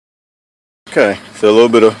Okay, so a little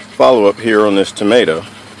bit of follow-up here on this tomato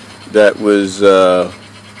that was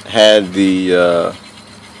had the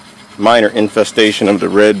minor infestation of the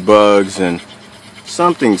red bugs and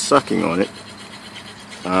something sucking on it.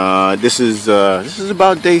 This is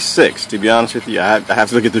about day 6, to be honest with you. I have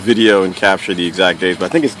to look at the video and capture the exact days, but I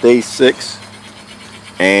think it's day 6.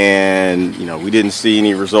 And you know, we didn't see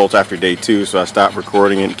any results after day 2, so I stopped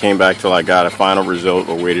recording it and came back till I got a final result,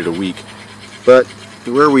 or waited a week. But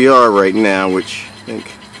where we are right now, which I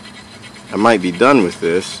think I might be done with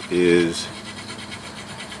this, is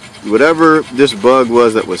whatever this bug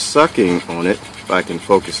was that was sucking on it, if I can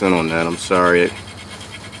focus in on that, I'm sorry, it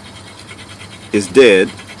is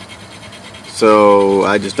dead. So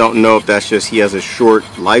I just don't know if that's just he has a short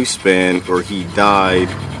lifespan or he died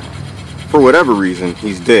for whatever reason.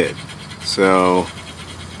 He's dead. So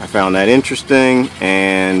I found that interesting,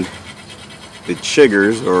 and the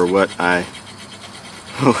chiggers, or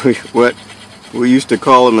what we used to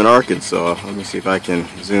call them in Arkansas. Let me see if I can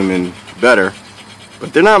zoom in better.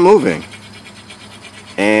 But they're not moving.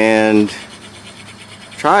 And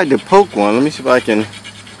tried to poke one. Let me see if I can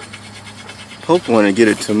poke one and get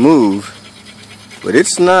it to move. But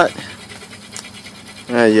it's not.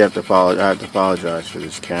 You have to apologize. I have to apologize for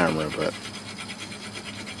this camera, but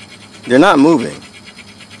they're not moving.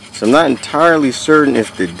 So I'm not entirely certain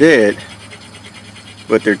if they're dead,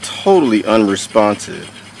 but they're totally unresponsive.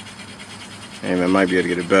 And I might be able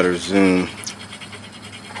to get a better zoom.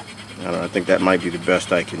 I don't know, I think that might be the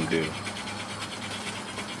best I can do.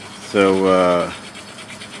 So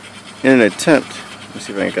in an attempt, let's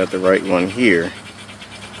see if I got the right one here,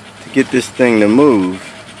 to get this thing to move,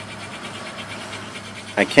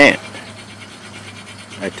 I can't.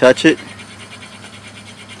 I touch it,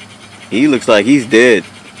 he looks like he's dead.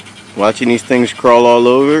 Watching these things crawl all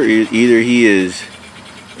over, either he is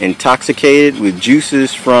intoxicated with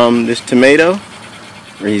juices from this tomato,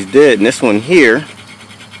 or he's dead. And this one here,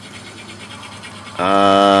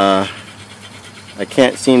 I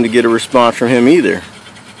can't seem to get a response from him either.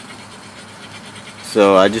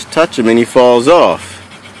 So I just touch him and he falls off.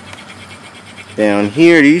 Down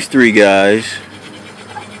here, these 3 guys,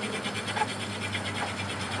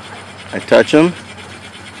 I touch him,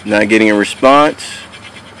 not getting a response.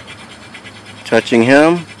 Touching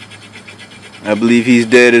him, I believe he's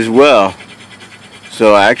dead as well.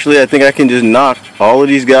 So actually I think I can just knock all of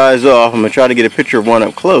these guys off. I'm going to try to get a picture of one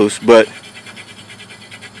up close, but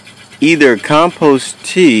either Compost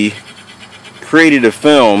tea created a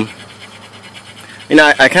film, and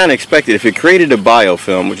I kind of expected, if it created a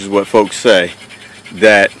biofilm, which is what folks say,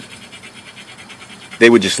 that they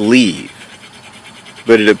would just leave.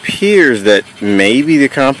 But it appears that maybe the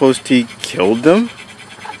Compost tea killed them.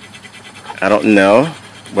 I don't know.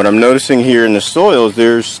 What I'm noticing here in the soil is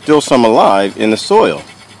there's still some alive in the soil.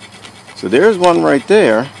 So there's one right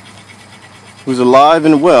there who's alive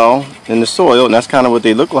and well in the soil, and that's kind of what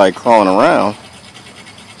they look like crawling around.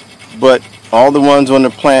 But all the ones on the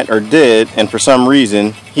plant are dead, and for some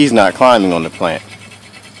reason he's not climbing on the plant.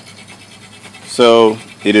 So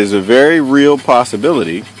it is a very real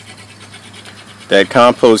possibility that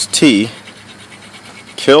Compost tea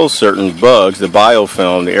kills certain bugs, the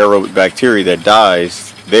biofilm, the aerobic bacteria that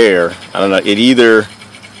dies there. I don't know, it either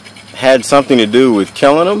had something to do with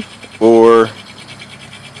killing them, or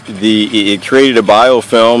it created a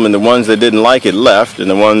biofilm and the ones that didn't like it left, and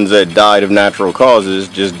the ones that died of natural causes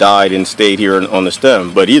just died and stayed here on the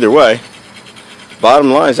stem. But either way,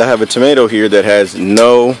 bottom line is I have a tomato here that has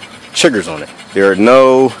no chiggers on it. There are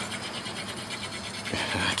no,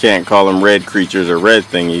 I can't call them red creatures or red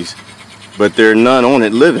thingies, but there are none on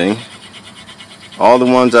it living. All the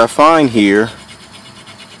ones I find here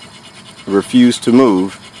refuse to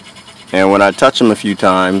move, and when I touch them a few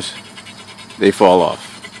times, they fall off.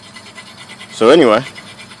 So anyway,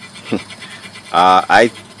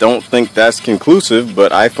 I don't think that's conclusive,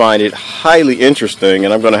 but I find it highly interesting,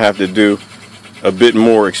 and I'm going to have to do a bit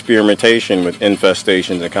more experimentation with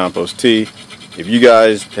infestations and compost tea. If you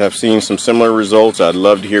guys have seen some similar results, I'd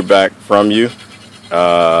love to hear back from you.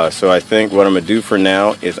 So I think what I'm going to do for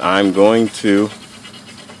now is I'm going to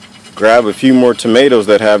grab a few more tomatoes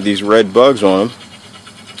that have these red bugs on them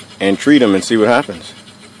and treat them and see what happens.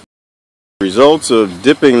 The results of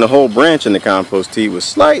dipping the whole branch in the compost tea was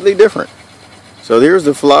slightly different. So here's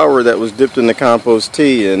the flower that was dipped in the compost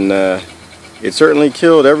tea, and it certainly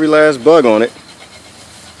killed every last bug on it.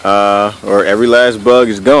 Or every last bug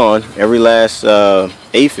is gone, every last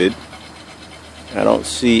aphid. I don't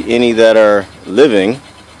see any that are living.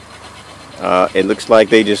 It looks like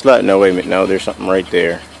they just left. No, wait a minute, no, there's something right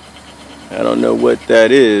there. I don't know what that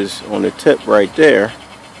is on the tip right there.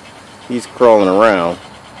 He's crawling around.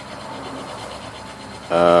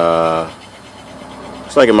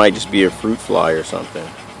 Looks like it might just be a fruit fly or something.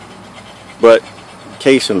 But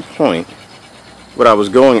case in point, what I was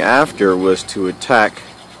going after was to attack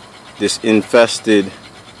this infested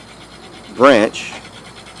branch.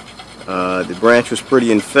 The branch was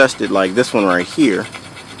pretty infested, like this one right here.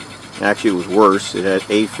 Actually, it was worse. It had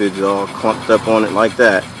aphids all clumped up on it like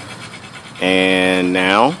that. And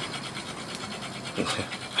now,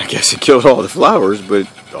 I guess it killed all the flowers, but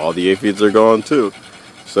all the aphids are gone too.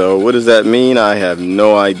 So what does that mean? I have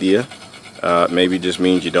no idea. Maybe it just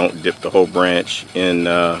means you don't dip the whole branch in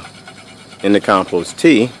the compost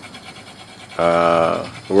tea.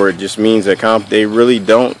 Or it just means that they really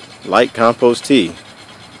don't like compost tea.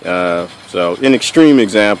 So an extreme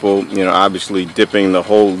example, you know, obviously dipping the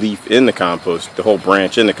whole leaf in the compost, the whole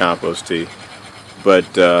branch in the compost tea.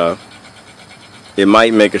 But it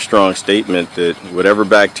might make a strong statement that whatever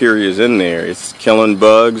bacteria is in there, it's killing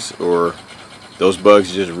bugs, or those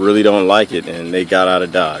bugs just really don't like it and they got out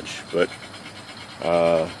of Dodge. But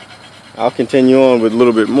I'll continue on with a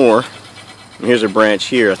little bit more. And here's a branch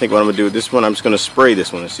here. I think what I'm going to do with this one, I'm just going to spray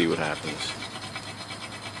this one and see what happens.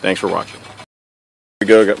 Thanks for watching. Here we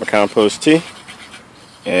go, got my compost tea.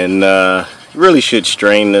 And really should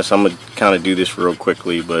strain this. I'm going to kind of do this real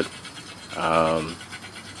quickly, but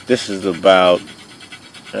this is about,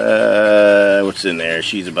 what's in there?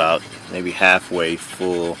 She's about maybe halfway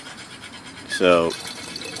full. So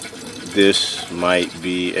this might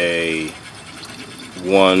be a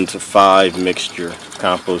 1 to 5 mixture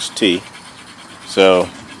compost tea. So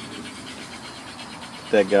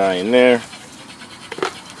put that guy in there. Go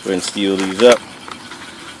ahead and seal these up.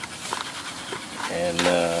 And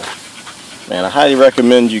man, I highly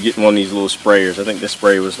recommend you getting one of these little sprayers. I think this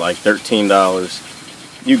spray was like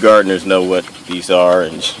 $13. You gardeners know what these are,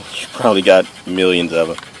 and you probably got millions of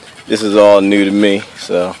them. This is all new to me,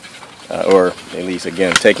 so or at least,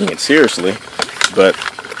 again, taking it seriously. But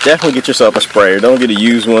definitely get yourself a sprayer. Don't get a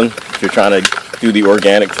used one if you're trying to do the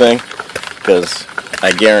organic thing, because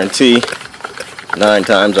I guarantee 9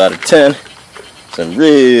 times out of 10 some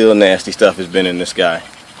real nasty stuff has been in this guy.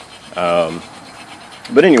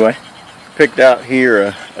 But anyway, picked out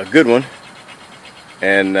here a good one,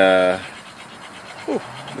 and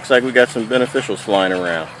looks like we got some beneficials flying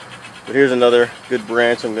around. But here's another good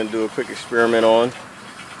branch I'm going to do a quick experiment on.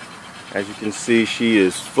 As you can see, she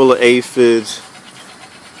is full of aphids.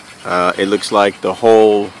 It looks like the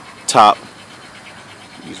whole top,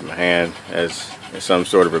 use my hand as some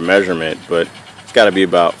sort of a measurement, but it's got to be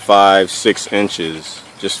about 5-6 inches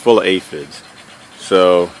just full of aphids.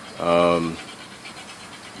 So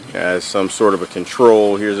as some sort of a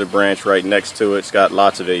control, here's a branch right next to it. It's got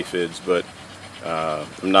lots of aphids, but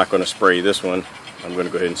I'm not going to spray this one. I'm going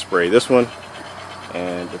to go ahead and spray this one,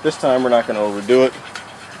 but this time we're not going to overdo it.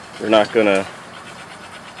 We're not going to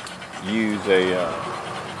use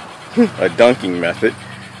a dunking method.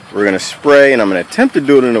 We're going to spray, and I'm going to attempt to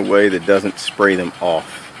do it in a way that doesn't spray them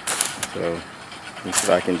off. So let me see if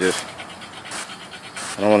I can just,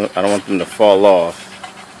 I don't want them to fall off.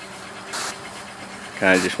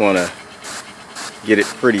 Kind of just want to get it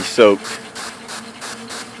pretty soaked.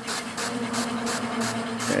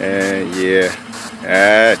 And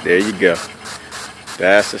yeah, there you go.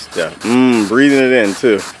 That's the stuff. Breathing it in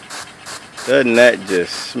too. Doesn't that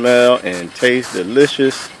just smell and taste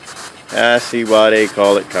delicious? I see why they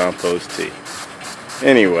call it compost tea.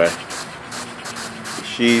 Anyway,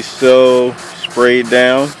 she's so sprayed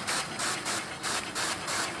down.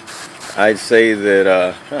 I'd say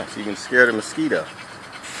that she even scared a mosquito.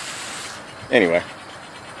 Anyway,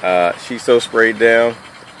 she's so sprayed down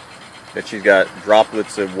that she's got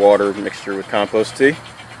droplets of water mixture with compost tea. So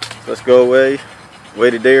let's go away,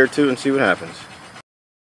 wait a day or two, and see what happens.